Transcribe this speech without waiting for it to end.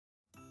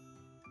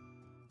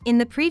In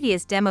the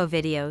previous demo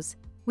videos,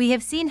 we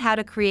have seen how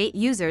to create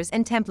users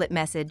and template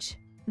message.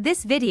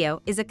 This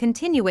video is a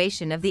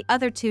continuation of the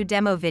other two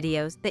demo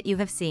videos that you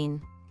have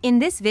seen. In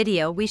this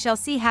video we shall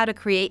see how to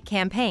create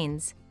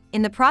campaigns,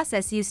 in the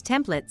process use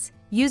templates,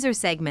 user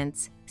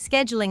segments,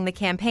 scheduling the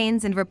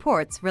campaigns and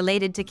reports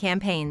related to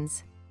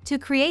campaigns. To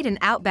create an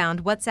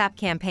outbound WhatsApp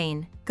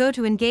campaign, go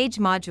to Engage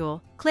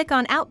module, click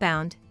on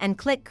Outbound, and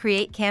click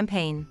Create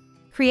Campaign.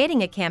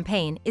 Creating a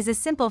campaign is a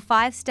simple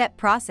 5-step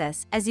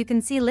process as you can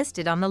see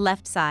listed on the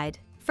left side.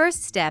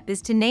 First step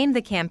is to name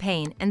the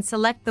campaign and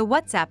select the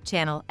WhatsApp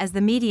channel as the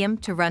medium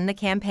to run the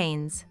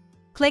campaigns.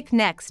 Click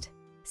Next.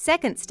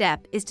 Second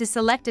step is to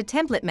select a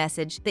template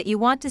message that you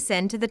want to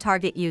send to the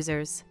target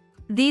users.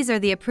 These are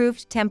the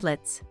approved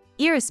templates.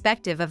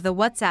 Irrespective of the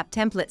WhatsApp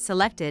template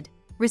selected,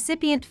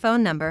 recipient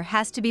phone number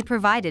has to be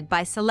provided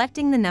by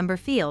selecting the number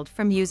field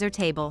from user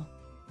table.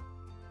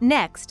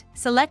 Next,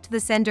 select the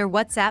sender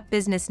WhatsApp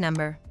business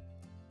number.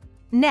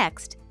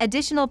 Next,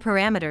 additional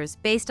parameters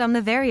based on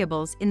the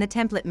variables in the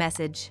template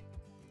message.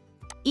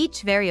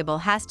 Each variable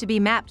has to be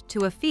mapped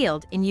to a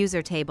field in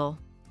user table.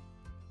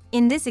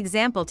 In this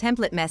example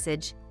template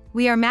message,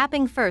 we are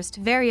mapping first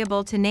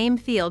variable to name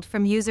field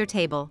from user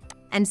table,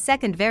 and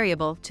second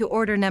variable to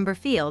order number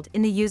field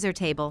in the user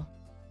table.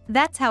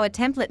 That's how a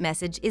template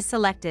message is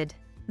selected.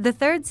 The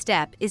third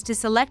step is to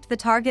select the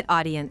target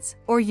audience,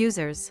 or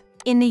users.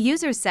 In the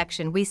Users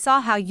section we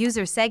saw how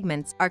user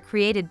segments are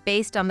created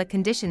based on the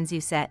conditions you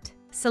set.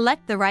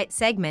 Select the right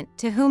segment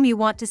to whom you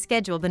want to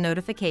schedule the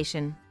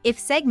notification. If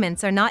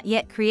segments are not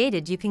yet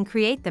created, you can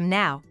create them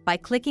now by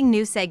clicking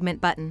New Segment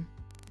button.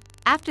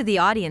 After the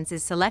audience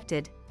is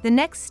selected, the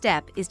next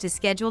step is to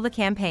schedule the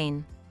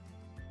campaign.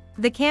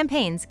 The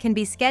campaigns can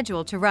be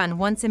scheduled to run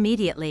once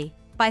immediately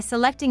by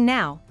selecting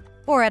Now,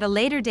 or at a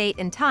later date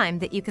and time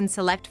that you can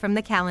select from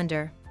the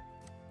calendar.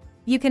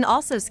 You can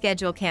also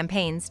schedule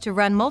campaigns to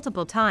run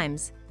multiple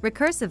times,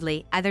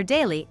 recursively, either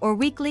daily or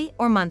weekly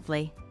or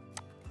monthly.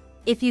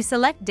 If you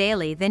select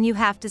daily, then you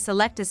have to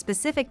select a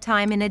specific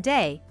time in a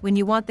day when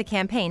you want the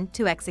campaign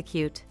to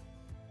execute.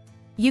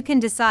 You can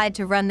decide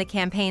to run the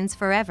campaigns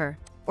forever,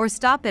 or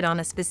stop it on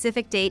a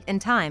specific date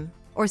and time,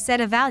 or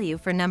set a value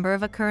for number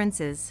of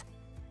occurrences.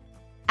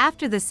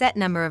 After the set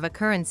number of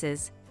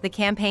occurrences, the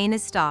campaign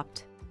is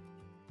stopped.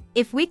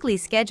 If weekly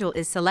schedule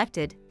is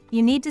selected,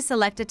 you need to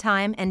select a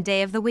time and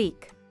day of the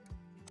week.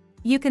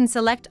 You can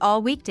select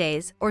all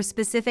weekdays or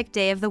specific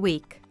day of the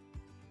week.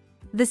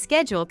 The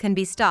schedule can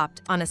be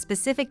stopped on a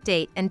specific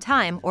date and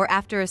time or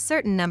after a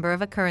certain number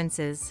of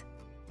occurrences.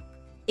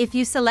 If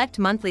you select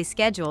monthly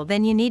schedule,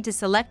 then you need to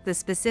select the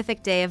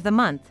specific day of the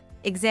month,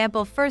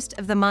 example 1st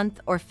of the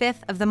month or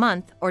 5th of the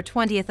month or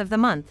 20th of the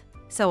month,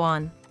 so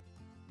on.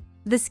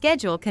 The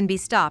schedule can be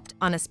stopped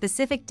on a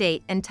specific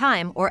date and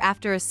time or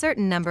after a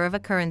certain number of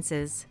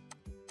occurrences.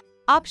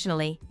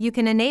 Optionally, you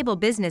can enable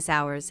business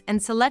hours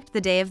and select the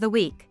day of the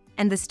week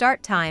and the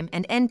start time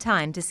and end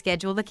time to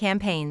schedule the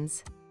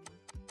campaigns.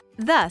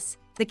 Thus,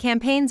 the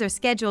campaigns are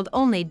scheduled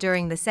only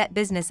during the set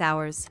business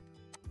hours.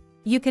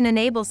 You can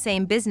enable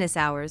same business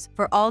hours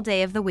for all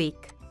day of the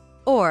week.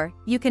 Or,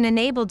 you can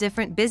enable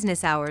different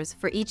business hours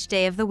for each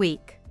day of the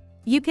week.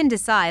 You can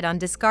decide on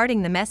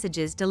discarding the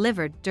messages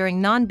delivered during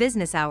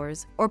non-business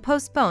hours or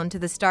postpone to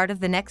the start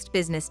of the next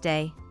business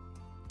day.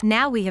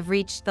 Now we have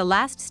reached the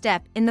last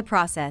step in the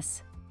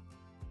process.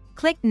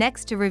 Click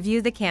Next to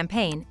review the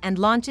campaign and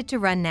launch it to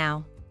run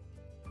now.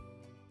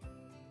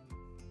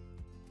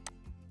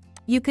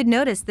 You could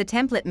notice the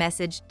template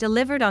message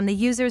delivered on the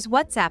user's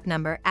WhatsApp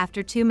number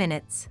after 2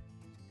 minutes.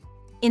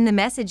 In the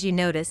message you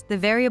notice the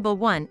variable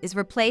 1 is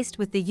replaced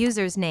with the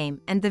user's name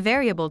and the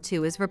variable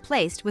 2 is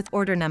replaced with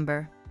order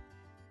number.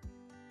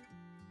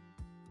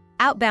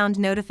 Outbound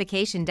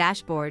notification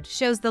dashboard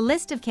shows the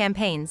list of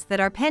campaigns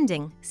that are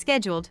pending,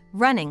 scheduled,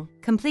 running,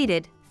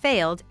 completed,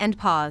 failed, and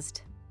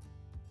paused.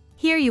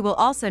 Here you will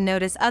also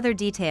notice other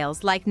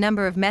details like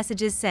number of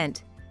messages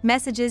sent,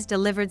 messages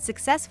delivered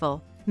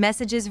successful,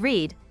 messages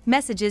read,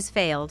 messages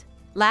failed,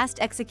 last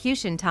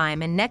execution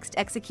time and next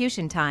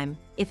execution time,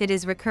 if it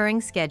is recurring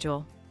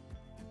schedule.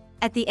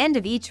 At the end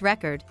of each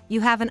record,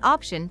 you have an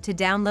option to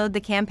download the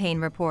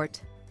campaign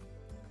report.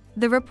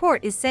 The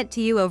report is sent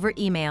to you over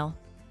email.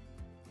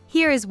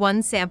 Here is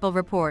one sample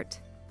report.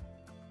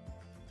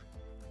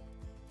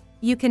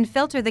 You can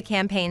filter the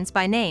campaigns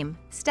by name,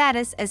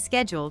 status as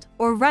scheduled,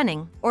 or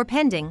running, or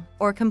pending,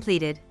 or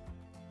completed.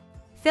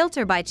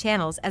 Filter by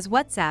channels as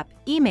WhatsApp,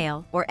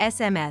 email, or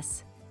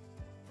SMS.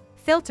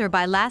 Filter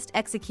by last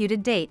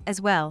executed date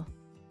as well.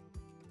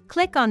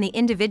 Click on the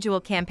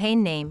individual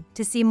campaign name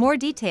to see more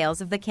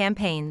details of the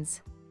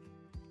campaigns.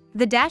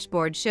 The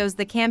dashboard shows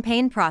the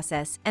campaign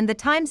process and the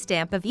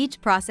timestamp of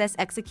each process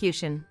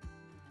execution.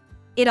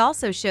 It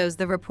also shows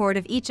the report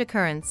of each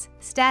occurrence,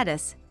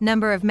 status,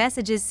 number of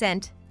messages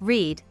sent,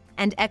 read,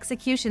 and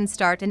execution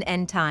start and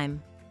end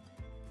time.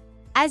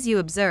 As you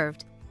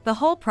observed, the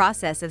whole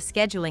process of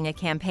scheduling a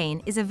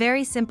campaign is a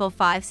very simple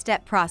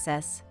 5-step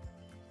process.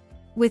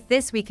 With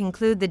this we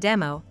conclude the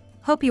demo.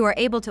 Hope you are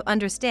able to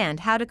understand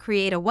how to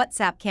create a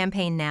WhatsApp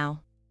campaign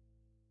now.